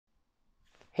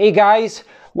Hey guys,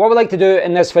 what we'd like to do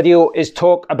in this video is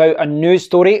talk about a news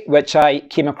story which I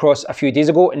came across a few days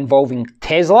ago involving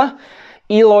Tesla.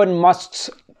 Elon Musk's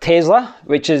Tesla,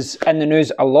 which is in the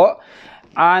news a lot.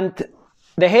 And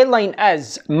the headline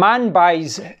is, man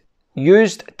buys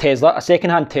used Tesla, a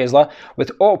second-hand Tesla,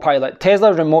 with Autopilot.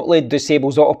 Tesla remotely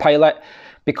disables Autopilot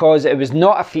because it was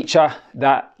not a feature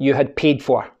that you had paid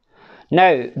for.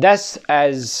 Now, this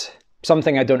is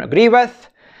something I don't agree with,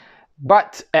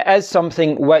 but it is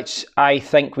something which I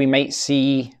think we might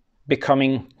see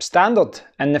becoming standard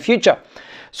in the future.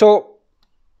 So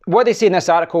what they say in this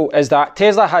article is that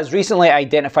Tesla has recently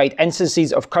identified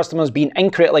instances of customers being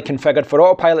incorrectly configured for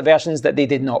Autopilot versions that they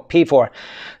did not pay for.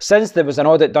 Since there was an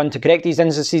audit done to correct these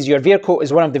instances, your vehicle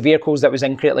is one of the vehicles that was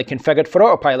incorrectly configured for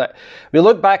Autopilot. We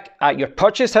look back at your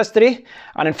purchase history,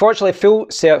 and unfortunately full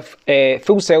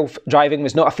self-driving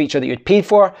was not a feature that you'd paid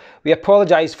for. We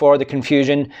apologise for the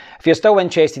confusion. If you're still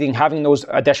interested in having those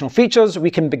additional features,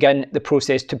 we can begin the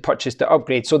process to purchase the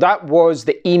upgrade. So that was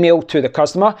the email to the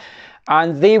customer,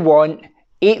 and they want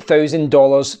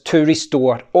 $8,000 to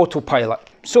restore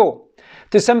Autopilot. So,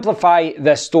 to simplify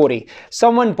this story,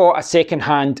 someone bought a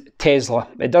second-hand Tesla.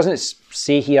 It doesn't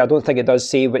say here, I don't think it does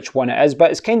say which one it is,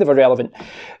 but it's kind of irrelevant.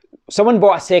 Someone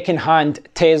bought a second-hand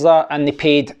Tesla and they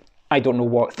paid, I don't know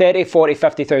what, $30,000,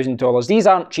 $40,000, $50,000. These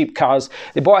aren't cheap cars.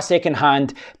 They bought a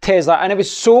second-hand Tesla and it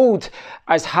was sold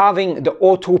as having the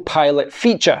Autopilot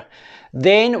feature.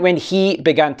 Then when he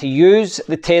began to use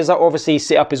the Tesla, obviously he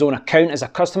set up his own account as a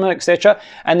customer, etc.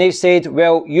 And they said,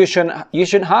 well, you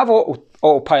shouldn't have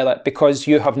Autopilot because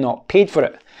you have not paid for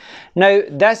it. Now,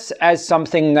 this is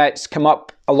something that's come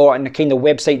up a lot in the kind of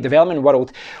website development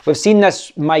world. We've seen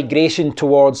this migration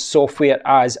towards software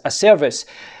as a service,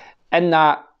 in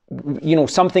that, you know,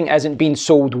 something isn't being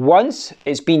sold once,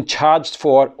 it's being charged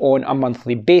for on a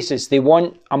monthly basis. They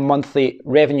want a monthly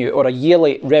revenue or a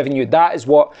yearly revenue. That is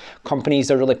what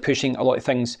companies are really pushing a lot of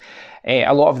things,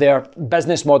 a lot of their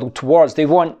business model towards. They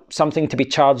want something to be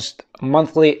charged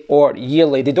monthly or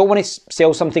yearly. They don't want to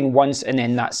sell something once and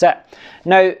then that's it.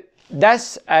 Now,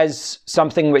 this is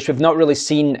something which we've not really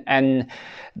seen in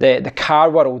the car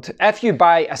world. If you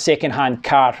buy a second-hand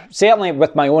car, certainly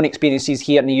with my own experiences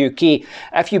here in the UK,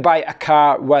 if you buy a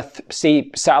car with, say,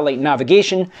 satellite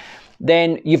navigation,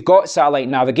 then you've got satellite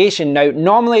navigation. Now,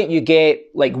 normally you get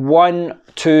like 1,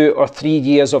 2 or 3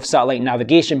 years of satellite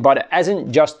navigation, but it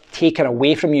isn't just taken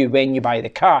away from you when you buy the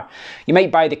car. You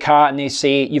might buy the car and they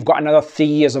say you've got another 3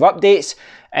 years of updates,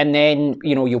 and then,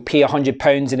 you know, you'll pay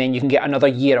 £100 and then you can get another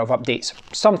year of updates,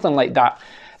 something like that.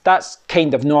 That's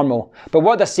kind of normal. But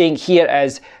what they're saying here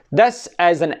is, this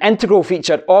is an integral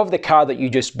feature of the car that you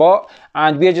just bought,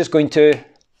 and we're just going to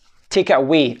take it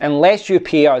away unless you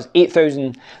pay us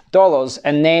 $8,000,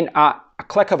 and then at a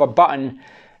click of a button,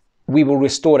 we will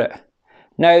restore it.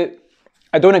 Now,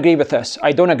 I don't agree with this.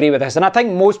 I don't agree with this. And I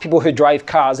think most people who drive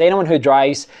cars, anyone who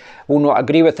drives, will not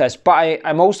agree with this. But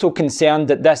I'm also concerned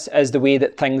that this is the way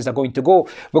that things are going to go.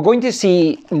 We're going to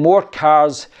see more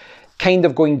cars kind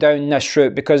of going down this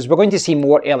route, because we're going to see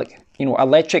more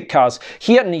electric cars.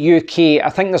 Here in the UK, I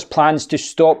think there's plans to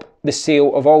stop the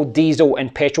sale of all diesel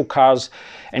and petrol cars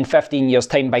in 15 years'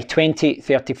 time by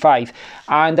 2035.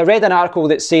 And I read an article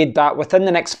that said that within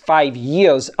the next 5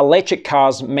 years, electric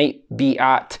cars might be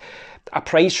at a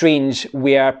price range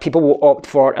where people will opt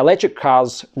for electric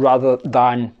cars rather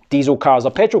than diesel cars or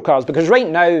petrol cars. Because right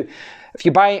now, if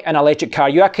you buy an electric car,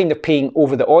 you are kind of paying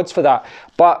over the odds for that.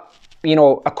 But you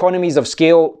know, economies of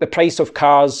scale, the price of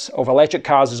cars, of electric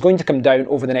cars, is going to come down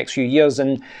over the next few years.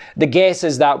 And the guess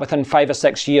is that within 5 or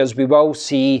 6 years, we will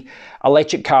see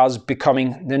electric cars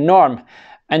becoming the norm.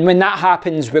 And when that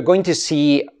happens, we're going to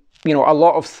see, you know, a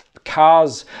lot of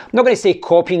cars, I'm not going to say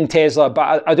copying Tesla,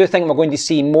 but I do think we're going to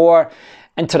see more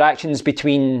interactions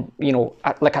between, you know,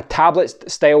 like a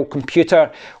tablet style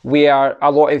computer where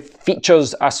a lot of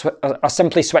features are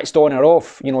simply switched on or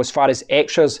off, you know, as far as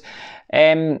extras.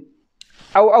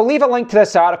 I'll leave a link to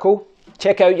this article.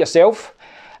 Check it out yourself.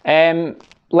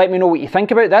 Let me know what you think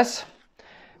about this.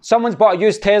 Someone's bought a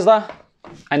used Tesla,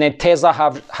 and then Tesla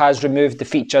has removed the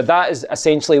feature. That is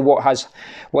essentially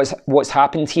what's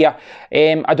happened here.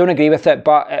 I don't agree with it,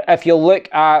 but if you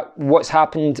look at what's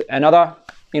happened in other,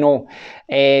 you know,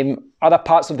 other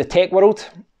parts of the tech world,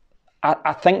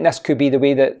 I think this could be the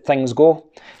way that things go.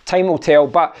 Time will tell.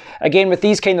 But again, with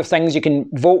these kind of things, you can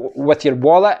vote with your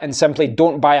wallet and simply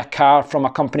don't buy a car from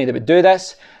a company that would do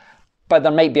this. But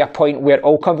there might be a point where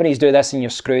all companies do this and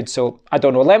you're screwed. So I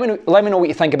don't know. Let me know what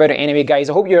you think about it anyway, guys.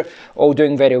 I hope you're all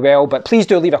doing very well. But please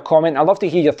do leave a comment. I'd love to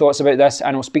hear your thoughts about this,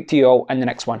 and I'll speak to you all in the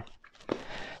next one.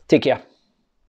 Take care.